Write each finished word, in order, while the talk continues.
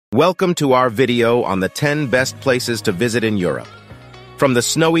Welcome to our video on the 10 best places to visit in Europe. From the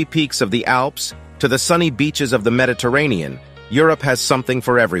snowy peaks of the Alps to the sunny beaches of the Mediterranean, Europe has something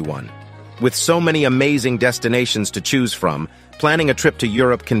for everyone. With so many amazing destinations to choose from, planning a trip to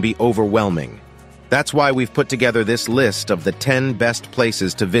Europe can be overwhelming. That's why we've put together this list of the 10 best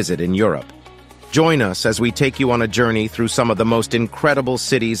places to visit in Europe. Join us as we take you on a journey through some of the most incredible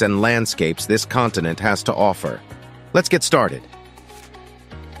cities and landscapes this continent has to offer. Let's get started.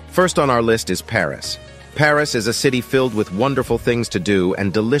 First on our list is Paris. Paris is a city filled with wonderful things to do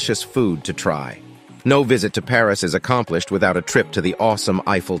and delicious food to try. No visit to Paris is accomplished without a trip to the awesome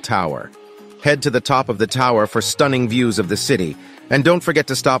Eiffel Tower. Head to the top of the tower for stunning views of the city, and don't forget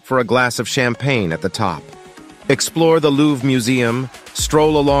to stop for a glass of champagne at the top. Explore the Louvre Museum,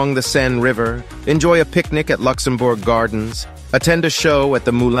 stroll along the Seine River, enjoy a picnic at Luxembourg Gardens, attend a show at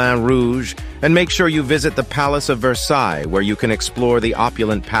the Moulin Rouge, and make sure you visit the Palace of Versailles, where you can explore the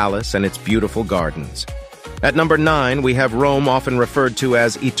opulent palace and its beautiful gardens. At number 9, we have Rome, often referred to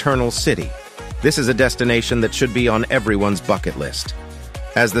as Eternal City. This is a destination that should be on everyone's bucket list.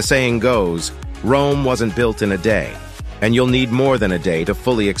 As the saying goes, Rome wasn't built in a day, and you'll need more than a day to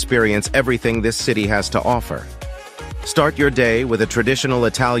fully experience everything this city has to offer. Start your day with a traditional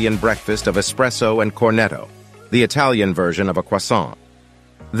Italian breakfast of espresso and cornetto, the Italian version of a croissant.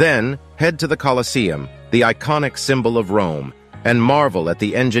 Then, head to the Colosseum, the iconic symbol of Rome, and marvel at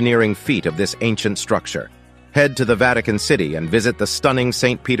the engineering feat of this ancient structure. Head to the Vatican City and visit the stunning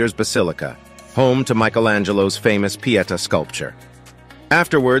St. Peter's Basilica, home to Michelangelo's famous Pieta sculpture.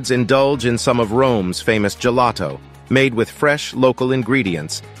 Afterwards, indulge in some of Rome's famous gelato, made with fresh, local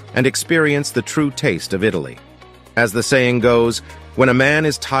ingredients, and experience the true taste of Italy. As the saying goes, when a man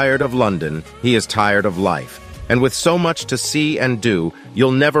is tired of London, he is tired of life. And with so much to see and do,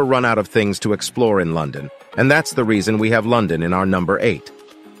 you'll never run out of things to explore in London. And that's the reason we have London in our number 8.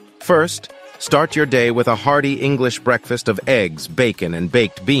 First, start your day with a hearty English breakfast of eggs, bacon, and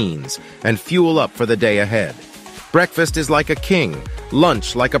baked beans, and fuel up for the day ahead. Breakfast is like a king,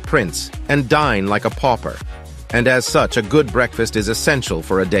 lunch like a prince, and dine like a pauper. And as such, a good breakfast is essential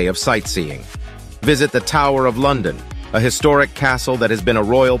for a day of sightseeing. Visit the Tower of London, a historic castle that has been a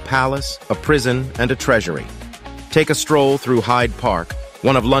royal palace, a prison, and a treasury. Take a stroll through Hyde Park,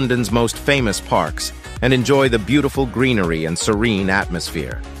 one of London's most famous parks, and enjoy the beautiful greenery and serene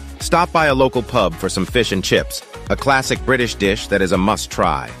atmosphere. Stop by a local pub for some fish and chips, a classic British dish that is a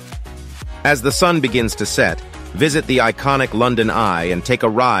must-try. As the sun begins to set, visit the iconic London Eye and take a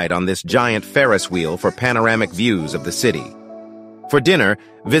ride on this giant Ferris wheel for panoramic views of the city. For dinner,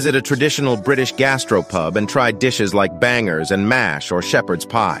 visit a traditional British gastropub and try dishes like bangers and mash or shepherd's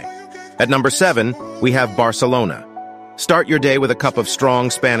pie. At number 7, we have Barcelona. Start your day with a cup of strong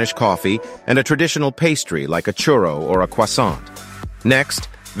Spanish coffee and a traditional pastry like a churro or a croissant. Next,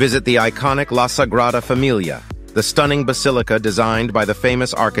 visit the iconic La Sagrada Familia, the stunning basilica designed by the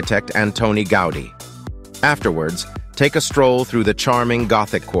famous architect Antoni Gaudí. Afterwards, take a stroll through the charming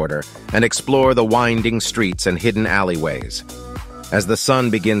Gothic quarter and explore the winding streets and hidden alleyways. As the sun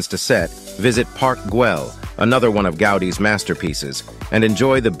begins to set, visit Park Güell, another one of Gaudí's masterpieces, and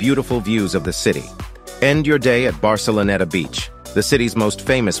enjoy the beautiful views of the city. End your day at Barceloneta Beach, the city's most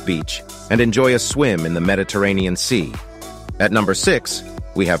famous beach, and enjoy a swim in the Mediterranean Sea. At number 6,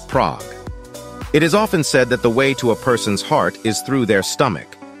 we have Prague. It is often said that the way to a person's heart is through their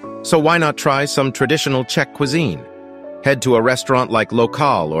stomach. So why not try some traditional Czech cuisine? Head to a restaurant like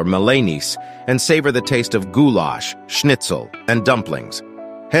Lokal or Milenis and savor the taste of goulash, schnitzel, and dumplings.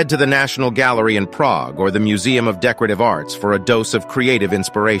 Head to the National Gallery in Prague or the Museum of Decorative Arts for a dose of creative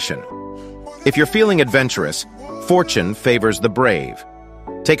inspiration. If you're feeling adventurous, fortune favors the brave.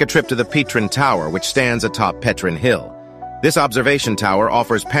 Take a trip to the Petrin Tower, which stands atop Petrin Hill. This observation tower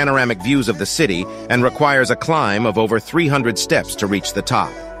offers panoramic views of the city and requires a climb of over 300 steps to reach the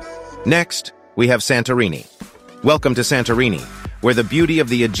top. Next, we have Santorini. Welcome to Santorini, where the beauty of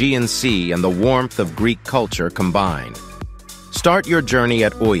the Aegean Sea and the warmth of Greek culture combine. Start your journey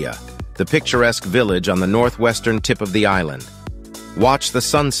at Oia, the picturesque village on the northwestern tip of the island. Watch the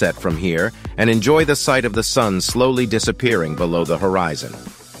sunset from here and enjoy the sight of the sun slowly disappearing below the horizon.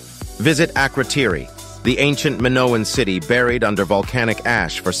 Visit Akrotiri, the ancient Minoan city buried under volcanic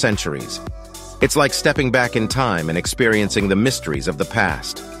ash for centuries. It's like stepping back in time and experiencing the mysteries of the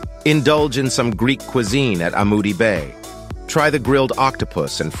past. Indulge in some Greek cuisine at Amoudi Bay. Try the grilled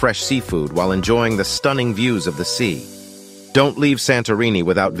octopus and fresh seafood while enjoying the stunning views of the sea. Don't leave Santorini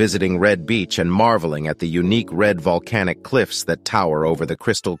without visiting Red Beach and marveling at the unique red volcanic cliffs that tower over the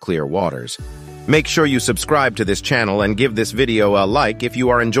crystal-clear waters. Make sure you subscribe to this channel and give this video a like if you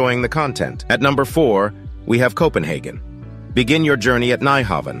are enjoying the content. At number 4, we have Copenhagen. Begin your journey at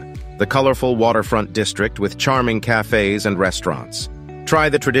Nijhaven, the colorful waterfront district with charming cafes and restaurants. Try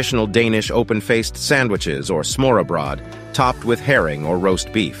the traditional Danish open-faced sandwiches or smørrebrød, topped with herring or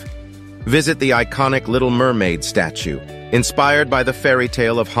roast beef. Visit the iconic Little Mermaid statue, inspired by the fairy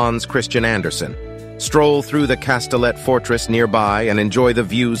tale of Hans Christian Andersen. Stroll through the Castellet fortress nearby and enjoy the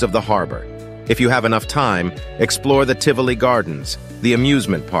views of the harbor. If you have enough time, explore the Tivoli Gardens, the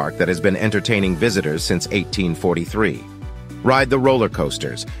amusement park that has been entertaining visitors since 1843. Ride the roller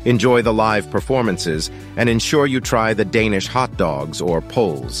coasters, enjoy the live performances, and ensure you try the Danish hot dogs or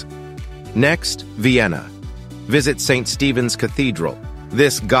poles. Next, Vienna. Visit St. Stephen's Cathedral.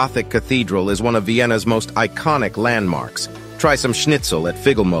 This Gothic cathedral is one of Vienna's most iconic landmarks. Try some schnitzel at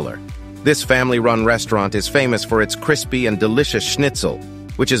Figelmüller. This family-run restaurant is famous for its crispy and delicious schnitzel,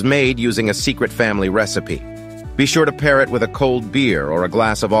 which is made using a secret family recipe. Be sure to pair it with a cold beer or a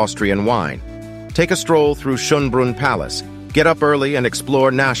glass of Austrian wine. Take a stroll through Schönbrunn Palace. Get up early and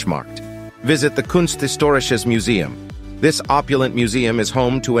explore Naschmarkt. Visit the Kunsthistorisches Museum. This opulent museum is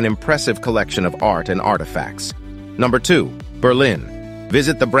home to an impressive collection of art and artifacts. Number 2, Berlin.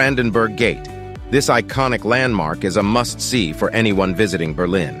 Visit the Brandenburg Gate. This iconic landmark is a must-see for anyone visiting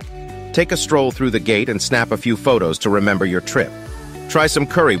Berlin. Take a stroll through the gate and snap a few photos to remember your trip. Try some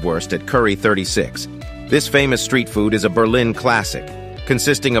currywurst at Curry 36. This famous street food is a Berlin classic,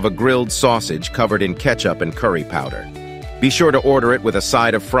 consisting of a grilled sausage covered in ketchup and curry powder. Be sure to order it with a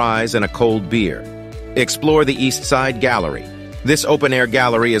side of fries and a cold beer. Explore the East Side Gallery. This open-air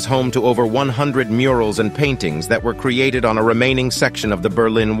gallery is home to over 100 murals and paintings that were created on a remaining section of the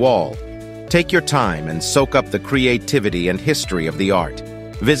Berlin Wall. Take your time and soak up the creativity and history of the art.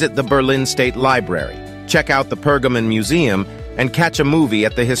 Visit the Berlin State Library, check out the Pergamon Museum, and catch a movie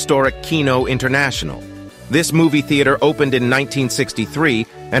at the historic Kino International. This movie theater opened in 1963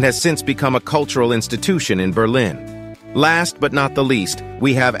 and has since become a cultural institution in Berlin. Last but not the least,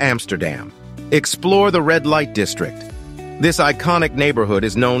 we have Amsterdam. Explore the red light district. This iconic neighborhood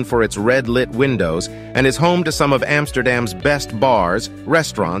is known for its red-lit windows and is home to some of Amsterdam's best bars,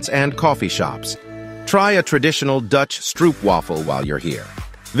 restaurants, and coffee shops. Try a traditional Dutch stroopwafel while you're here.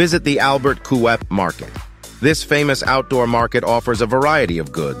 Visit the Albert Kuip Market. This famous outdoor market offers a variety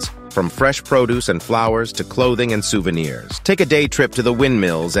of goods, from fresh produce and flowers to clothing and souvenirs. Take a day trip to the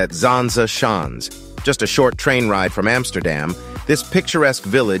windmills at Zaanse Schans. Just a short train ride from Amsterdam, this picturesque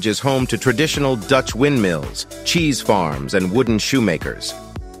village is home to traditional Dutch windmills, cheese farms, and wooden shoemakers.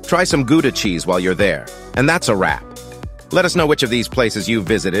 Try some Gouda cheese while you're there, and that's a wrap. Let us know which of these places you've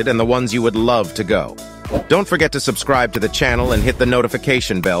visited and the ones you would love to go. Don't forget to subscribe to the channel and hit the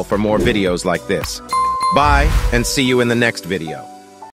notification bell for more videos like this. Bye, and see you in the next video.